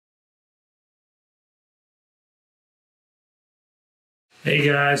Hey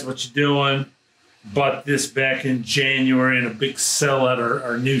guys, what you doing? Bought this back in January in a big sale at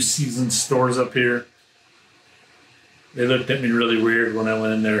our new season stores up here. They looked at me really weird when I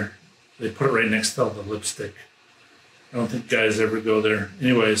went in there. They put it right next to the lipstick. I don't think guys ever go there.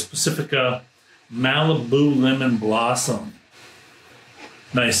 Anyways, Pacifica Malibu Lemon Blossom.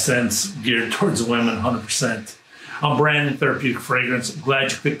 Nice scents geared towards women, 100%. I'm Brandon, Therapeutic Fragrance. I'm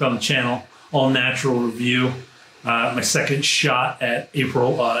glad you clicked on the channel. All natural review. My second shot at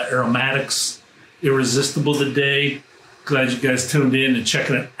April Aromatics. Irresistible today. Glad you guys tuned in and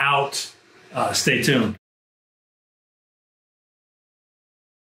checking it out. Stay tuned.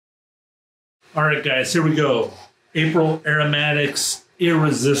 All right, guys, here we go. April Aromatics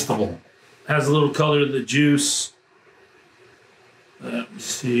Irresistible. Has a little color of the juice. Let me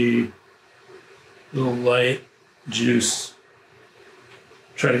see. Little light juice.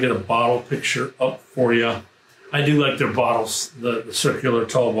 Try to get a bottle picture up for you. I do like their bottles, the circular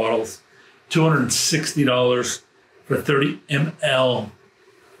tall bottles. $260 for 30 ml.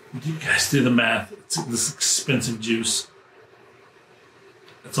 You guys do the math. It's this expensive juice.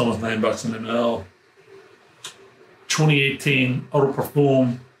 It's almost $9 an ml. 2018 Eau de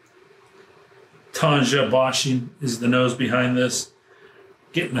Perfume. Tanja Bosching is the nose behind this.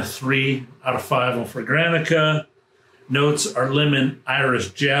 Getting a 3 out of 5 on Fragrantica. Notes are lemon, iris,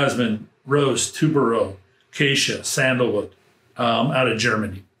 jasmine, rose, tuberose, cassia, sandalwood, out of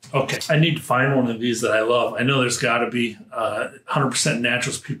Germany. Okay, I need to find one of these that I love. I know there's got to be 100%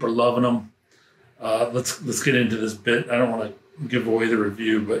 naturals. People are loving them. Let's get into this bit. I don't want to give away the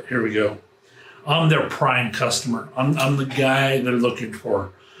review, but here we go. I'm their prime customer. I'm the guy they're looking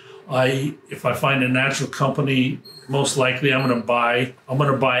for. If I find a natural company, most likely I'm gonna buy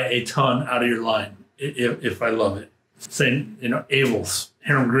a ton out of your line if I love it. Same, Avils,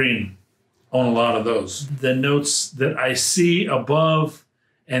 Heron Green, own a lot of those. The notes that I see above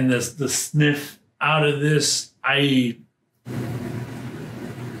and the sniff out of this, I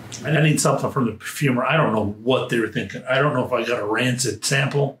need something from the perfumer. I don't know what they were thinking. I don't know if I got a rancid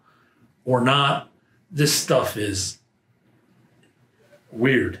sample or not. This stuff is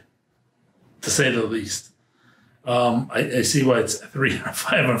weird, to say the least. I see why it's 3 out of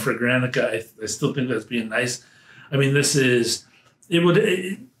 5 on Fragrantica. I still think that's being nice. I mean, if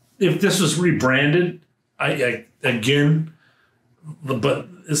this was rebranded, again, but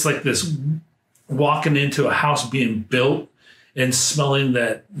it's like this walking into a house being built and smelling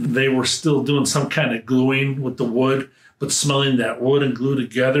that they were still doing some kind of gluing with the wood, but smelling that wood and glue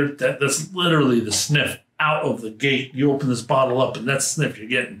together. That's literally the sniff out of the gate. You open this bottle up and that's the sniff you're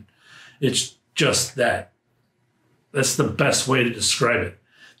getting. It's just that. That's the best way to describe it.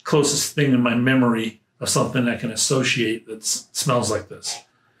 Closest thing in my memory of something I can associate that smells like this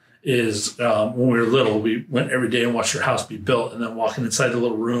is when we were little, we went every day and watched our house be built, and then walking inside the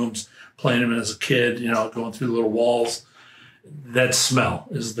little rooms, playing them as a kid, going through the little walls. That smell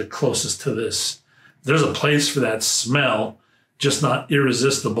is the closest to this. There's a place for that smell, just not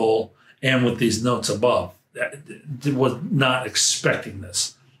irresistible, and with these notes above. I was not expecting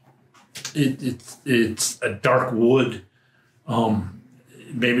this. It's a dark wood.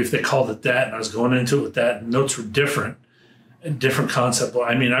 Maybe if they called it that, and I was going into it with that, notes were different, a different concept.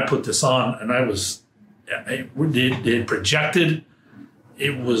 I mean, I put this on, and it projected.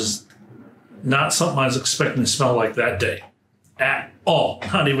 It was not something I was expecting to smell like that day at all,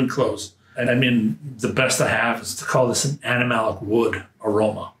 not even close. And I mean, the best I have is to call this an animalic wood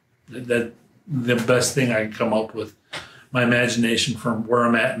aroma. That the best thing I can come up with. My imagination from where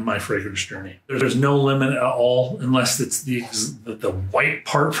I'm at in my fragrance journey. There's no lemon at all, unless it's the white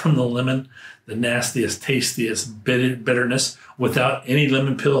part from the lemon, the nastiest, tastiest bitterness, without any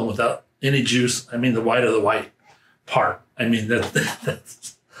lemon peel and without any juice. I mean, the white of the white part. I mean,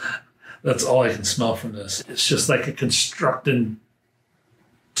 that's all I can smell from this. It's just like a constructed,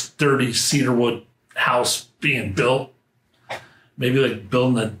 sturdy cedarwood house being built. Maybe like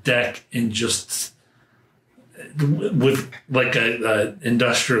building a deck and just with like a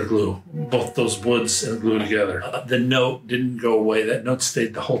industrial glue, both those woods and glue together. The note didn't go away. That note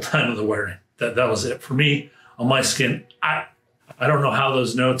stayed the whole time of the wearing. That was it for me on my skin. I don't know how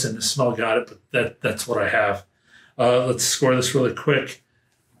those notes and the smell got it, but that's what I have. Let's score this really quick.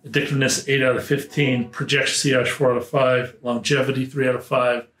 Addictiveness 8 out of 15. Projection CH 4 out of 5. Longevity 3 out of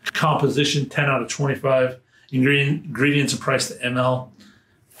 5. Composition 10 out of 25. Ingredients and price to ml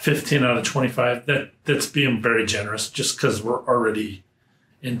 15 out of 25. That's being very generous, just because we're already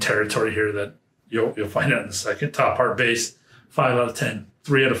in territory here that you'll find out in a second. Top heart base 5 out of 10.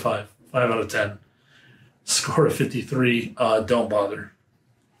 3 out of 5. 5 out of 10. Score of 53. Don't bother.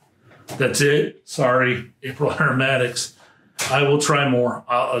 That's it. Sorry, April Aromatics. I will try more.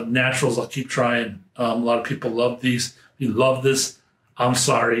 Naturals, I'll keep trying. A lot of people love these. If you love this, I'm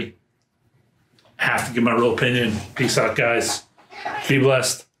sorry. I have to give my real opinion. Peace out, guys. Be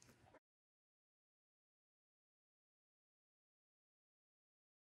blessed.